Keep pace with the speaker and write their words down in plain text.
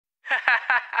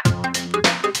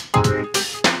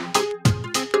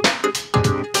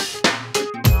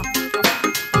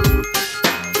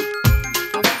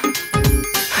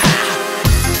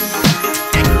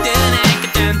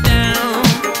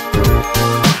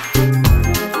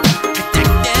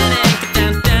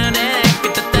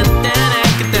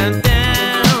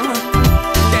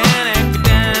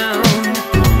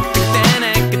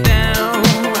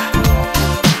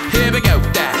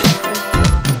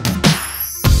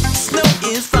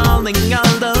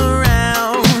All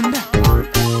around,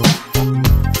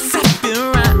 flapping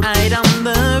right on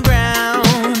the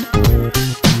ground.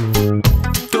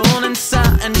 Golden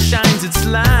sun shines its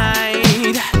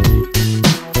light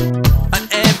on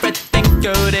everything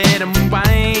coated in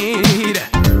white.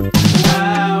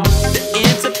 Wow, there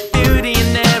is a beauty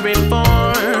in every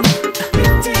form.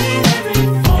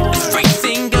 It's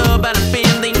freezing cold, but I'm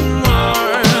feeling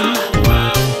warm.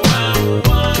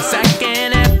 'Cause I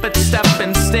can't help but stop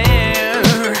and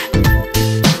stare.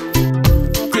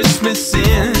 Christmas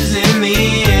is in the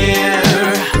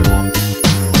air.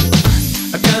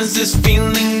 'Cause this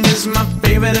feeling is my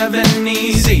favorite of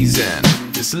any season.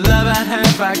 This love I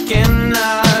have, I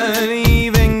cannot